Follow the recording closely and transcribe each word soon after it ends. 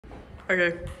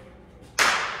Okay.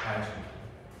 Action.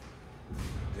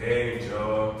 Hey,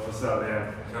 Joe. What's up,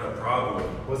 man? Got a problem.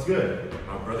 What's good?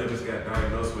 My brother just got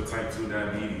diagnosed with type 2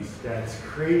 diabetes. That's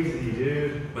crazy,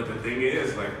 dude. But the thing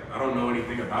is, like, I don't know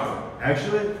anything about it. I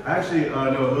actually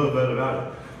know a little bit about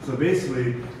it. So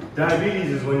basically,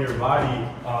 diabetes is when your body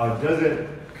doesn't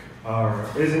or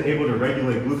isn't able to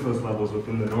regulate glucose levels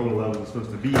within the normal level it's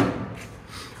supposed to be.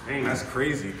 Dang, that's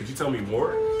crazy. Could you tell me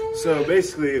more? So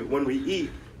basically, when we eat,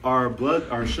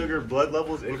 our sugar blood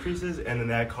levels increases, and then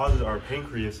that causes our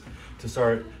pancreas to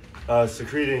start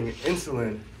secreting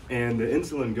insulin, and the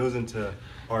insulin goes into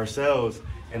our cells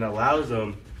and allows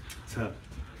them to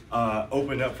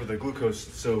open up for the glucose,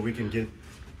 so we can get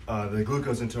the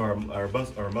glucose into our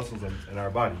muscles and our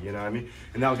body. You know what I mean?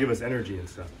 And that'll give us energy and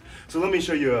stuff. So let me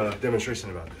show you a demonstration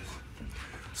about this.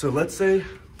 So let's say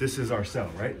this is our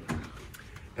cell, right?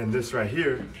 And this right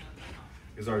here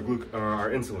is our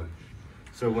insulin.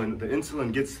 So when the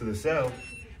insulin gets to the cell,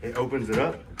 it opens it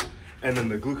up, and then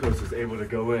the glucose is able to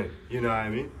go in. You know what I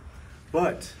mean?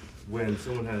 But when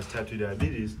someone has type 2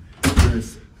 diabetes,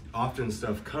 there's often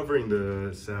stuff covering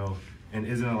the cell and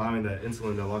isn't allowing that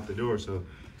insulin to lock the door. So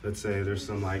let's say there's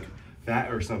some like fat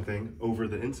or something over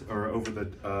the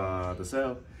the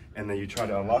cell, and then you try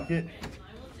to unlock it,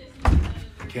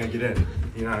 you can't get in.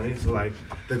 You know what I mean? So like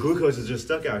the glucose is just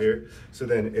stuck out here, so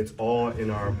then it's all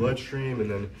in our bloodstream, and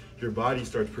then your body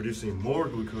starts producing more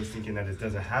glucose thinking that it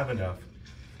doesn't have enough,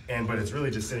 but it's really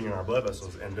just sitting in our blood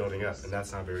vessels and building up, and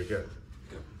that's not very good.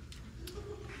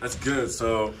 That's good.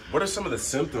 So what are some of the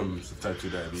symptoms of type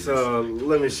 2 diabetes? So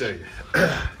let me show you.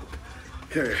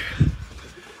 Okay.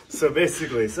 So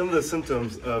basically, some of the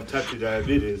symptoms of type 2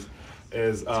 diabetes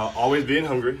is always being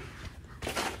hungry,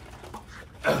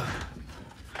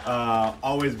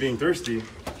 always being thirsty,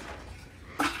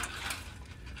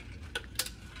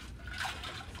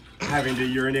 having to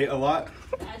urinate a lot.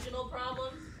 Vaginal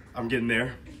problems? I'm getting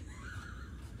there.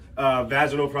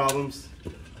 Vaginal problems.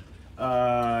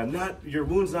 Your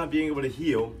wounds not being able to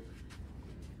heal.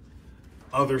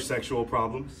 Other sexual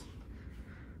problems.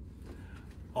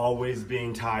 Always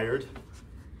being tired.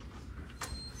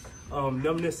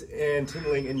 Numbness and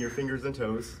tingling in your fingers and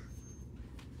toes.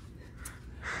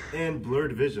 And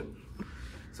blurred vision.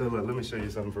 So let me show you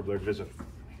something for blurred vision.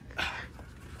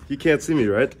 You can't see me,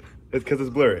 right? It's because it's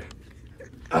blurry.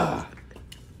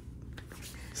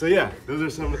 So yeah, those are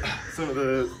some of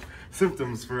the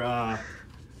symptoms for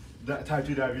type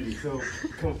 2 diabetes. So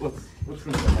let's finish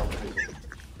the conversation.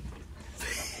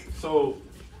 So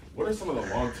what are some of the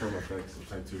long-term effects of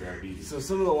type 2 diabetes? So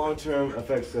some of the long-term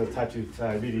effects of type 2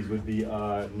 diabetes would be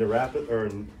neuropathy,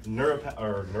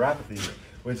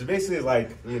 which is basically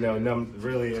like, you know,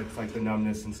 really it's like the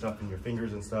numbness and stuff in your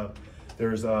fingers and stuff.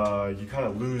 There's you kind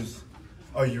of lose,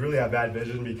 you really have bad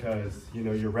vision because, you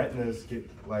know, your retinas get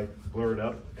like blurred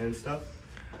up and stuff,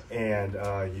 and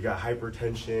you got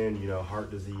hypertension, you know,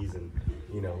 heart disease, and,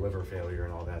 you know, liver failure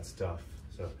and all that stuff.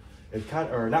 So it kind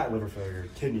of, or not liver failure,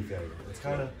 kidney failure. It's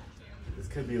kind of, this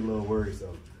could be a little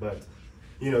worrisome, but,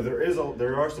 you know,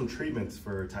 there are some treatments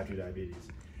for type 2 diabetes,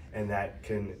 and that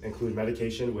can include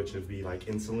medication, which would be like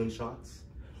insulin shots,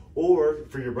 or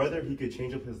for your brother, he could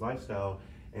change up his lifestyle,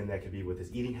 and that could be with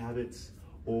his eating habits,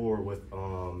 or with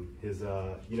his,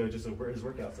 you know, just his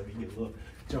workouts. So he can get a little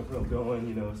jump rope going,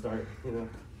 you know, start, you know,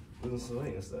 losing some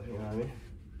weight and stuff, you know what I mean?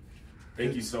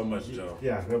 Thank you so much, Joe.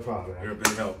 Yeah, no problem, man. You're a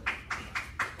big help.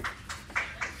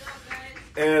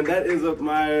 And that is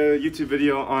my YouTube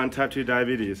video on type 2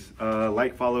 diabetes.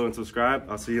 Like, follow, and subscribe.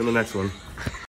 I'll see you in the next one.